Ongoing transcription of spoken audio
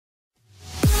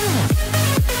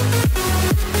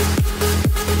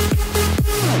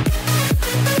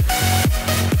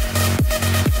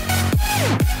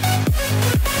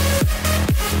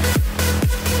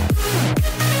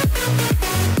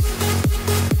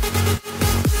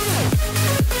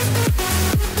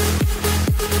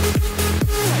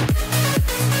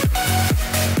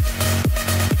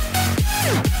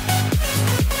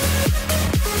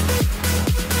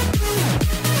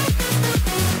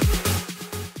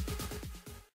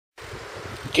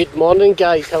Good morning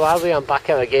guys, how are we? I'm back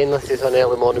out again. This is an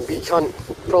early morning beach hunt.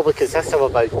 Probably consists of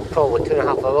about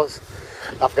 2.5 hours.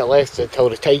 I've got less until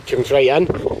the tide comes right in.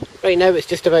 Right now it's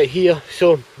just about here,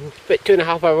 so about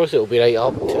 2.5 hours it'll be right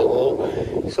up to the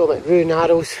low. So I'm at Rune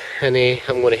Arrows and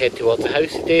I'm going to head towards the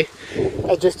house today.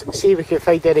 I'll just see if we can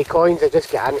find any coins. I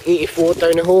just got an 84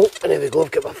 down the hole and there we go,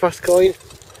 I've got my first coin.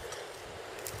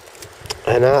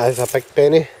 And that is a big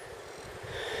penny.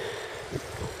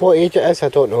 What age it is I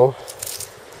don't know.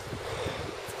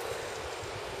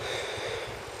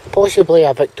 Possibly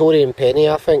a Victorian penny,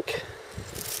 I think.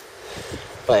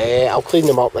 But I'll clean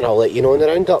them up and I'll let you know in the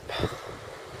roundup.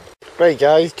 Right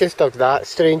guys, just dug that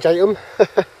strange item.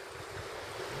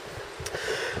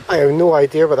 I have no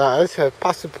idea what that is.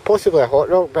 Possibly a hot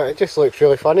rock, but it just looks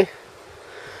really funny.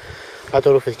 I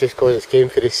don't know if it's just because it's came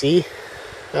for the sea.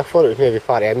 I thought it was maybe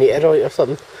part of a meteorite or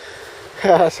something.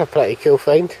 That's a pretty cool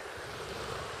find.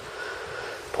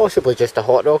 Possibly just a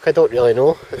hot rock, I don't really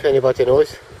know. If anybody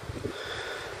knows,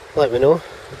 let me know.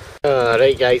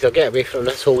 Right guys, I'll get away from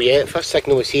this hole yet. First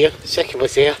signal was here, second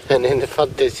was there, and then the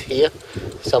third is here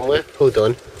somewhere. Hold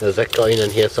on, there's a coin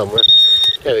in here somewhere.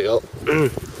 There we go.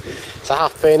 It's a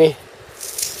half penny.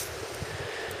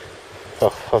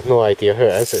 Oh, I've no idea who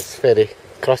it is. It's very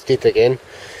crusted again,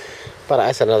 but it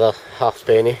is another half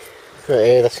penny. But,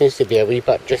 there seems to be a wee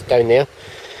bit just down there.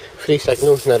 3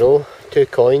 signals in a row, 2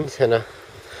 coins and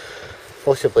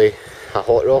possibly a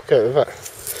hot rock out of it.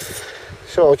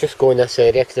 So I'll just go in this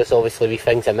area because there's obviously wee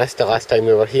things I missed the last time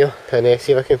we were here, and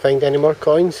see if I can find any more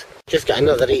coins. Just got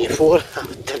another 84. I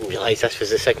didn't realise this was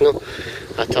the signal.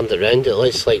 I turned it round. It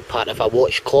looks like part of a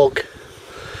watch clog,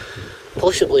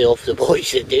 possibly off the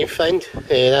watch that Dave found.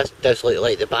 That does look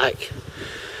like the back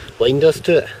winders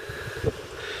to it.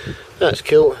 That's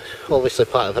cool. Obviously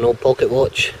part of an old pocket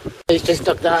watch. He's just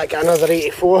dug that. Got another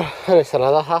 84 and it's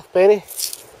another half penny.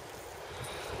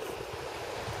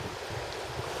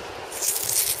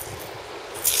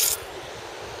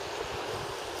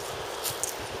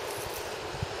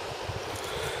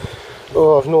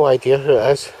 Oh, I've no idea who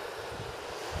it is.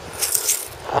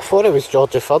 I thought it was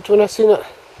George III when I seen it.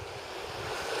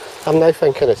 I'm now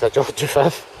thinking it's a George V. I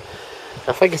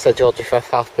think it's a George V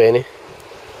half penny.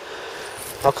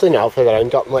 I'll clean it up for the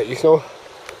roundup and let you know.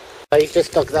 I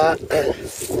just dug that.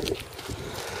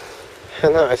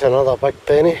 And that is another big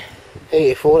penny.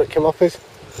 84 it came up as.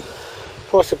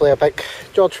 Possibly a big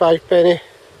George V penny.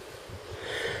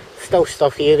 Still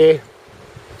stuff here, eh?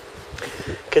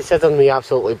 Considering we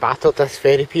absolutely battered this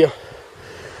ferry pier,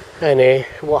 and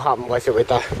what happened was it would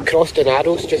have crossed in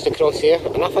arrows just across here,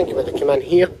 and I think it would have come in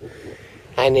here,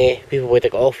 and people would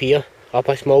have got off here, up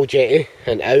a small jetty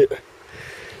and out,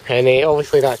 and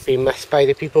obviously that's been missed by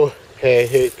the people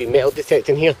who've been metal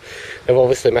detecting here. They've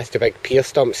obviously missed the big pier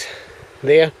stumps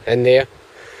there, and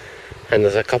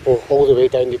there's a couple all the way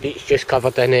down the beach just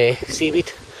covered in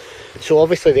seaweed, so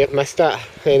obviously they've missed that,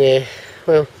 and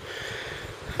well,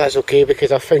 that's okay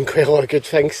because I've found quite a lot of good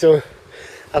things, so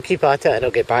I'll keep at it and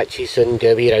I'll get back to you soon and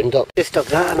do a wee roundup. Just dug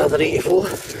that, another 84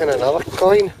 and another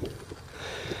coin.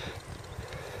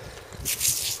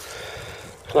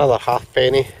 Another half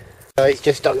penny. Right,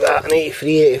 just dug that, an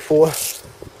 83, 84.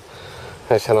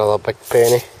 That's another big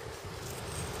penny.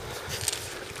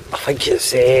 I think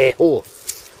it's,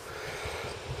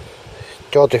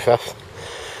 George V.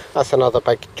 That's another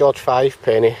big George V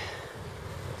penny.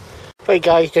 Right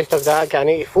guys, just dug that, I got an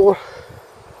 84.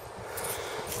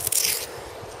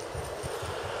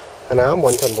 And I am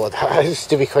wondering what that is,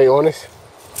 to be quite honest.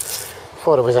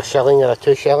 Thought it was a shilling or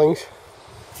 2 shillings.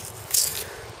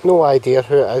 No idea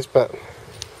who it is, but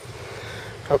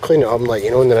I'll clean it up and let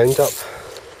you know in the roundup.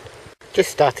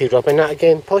 Just started rubbing that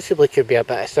again. Possibly could be a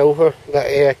bit of silver, but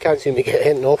I can't seem to get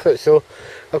anything off it, so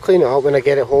I'll clean it up when I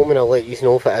get it home and I'll let you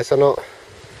know if it is or not.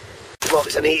 Well,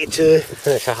 it's an 82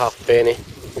 and it's a half penny.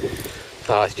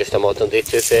 Ah, it's just a modern day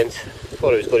 2 pence.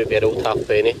 Thought it was going to be an old half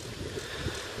penny.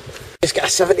 Just got a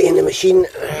 70 in the machine.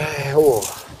 Oh,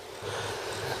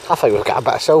 I think we've got a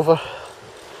bit of silver.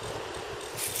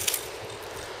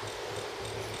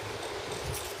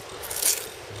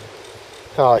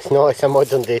 Oh, it's not, it's a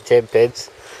modern day 10 pence.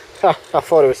 I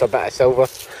thought it was a bit of silver.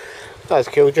 That's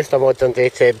cool, just a modern day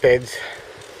 10 pence.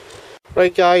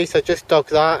 Right guys, I just dug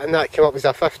that and that came up as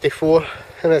a 54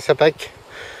 and it's a big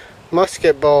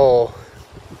musket ball.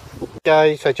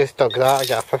 Guys, I just dug that, I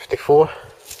got a 54.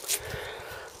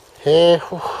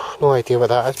 No idea what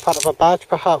that is, part of a badge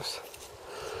perhaps?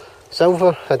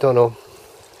 Silver? I don't know.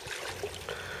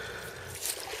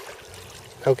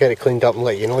 I'll get it cleaned up and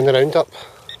let you know in the roundup.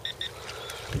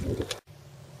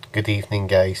 Good evening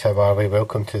guys, how are we?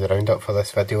 Welcome to the roundup for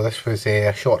this video. This was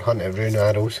a short hunt at Rune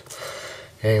Arrows.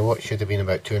 What should have been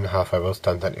about 2.5 hours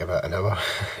turned into about an hour.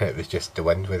 It was just the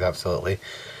wind was absolutely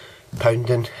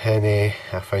pounding, and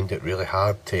I found it really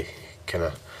hard to kind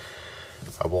of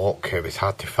walk. It was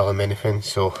hard to film anything,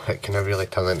 so it kind of really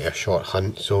turned into a short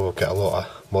hunt. So we'll get a lot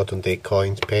of modern day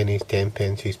coins, pennies, 10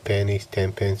 pences, pennies,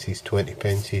 10 pences, 20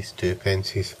 pences, 2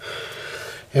 pences.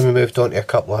 And we moved on to a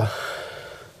couple of,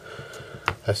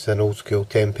 this is an old school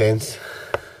 10 pence,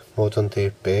 modern day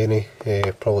penny,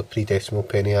 probably pre-decimal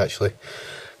penny actually,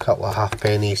 a couple of half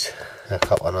pennies, a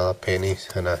couple of other pennies,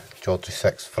 and a George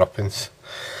VI threepence.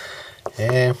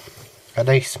 A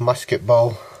nice musket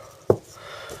ball,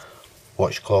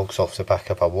 watch clogs off the back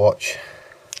of a watch,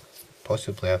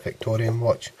 possibly a Victorian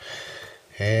watch.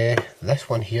 This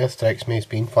one here strikes me as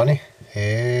being funny.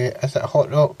 Is it a hot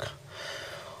rock?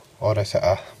 Or is it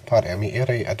a part of a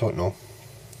meteorite? I don't know.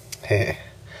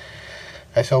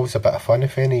 It's always a bit of fun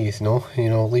if any of you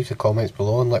know, leave the comments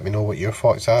below and let me know what your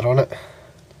thoughts are on it.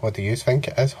 What do you think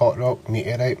it is? Hot rock,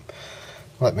 meteorite?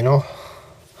 Let me know.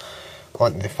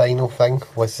 On to the final thing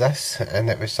was this, and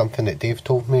it was something that Dave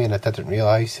told me and I didn't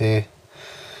realise that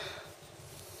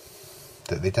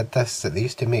they did this, that they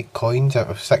used to make coins out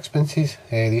of sixpences.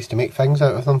 They used to make things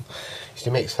out of them. Used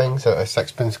to make things out of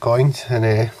sixpence coins,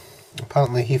 and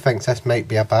apparently he thinks this might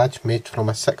be a badge made from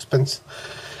a sixpence.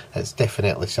 It's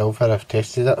definitely silver, I've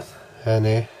tested it, and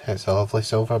it's a lovely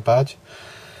silver badge.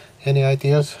 Any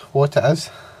ideas what it is?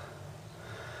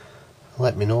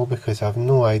 Let me know, because I have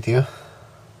no idea.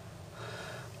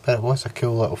 But it was a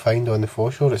cool little find on the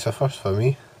foreshore. It's a first for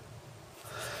me.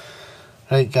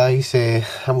 Right guys,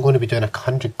 I'm going to be doing a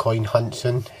 100 coin hunt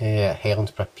soon at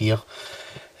Helensburgh Pier,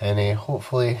 and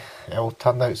hopefully it will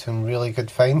turn out some really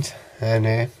good finds.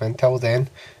 And until then,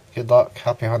 good luck,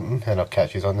 happy hunting, and I'll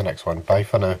catch you on the next one. Bye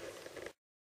for now.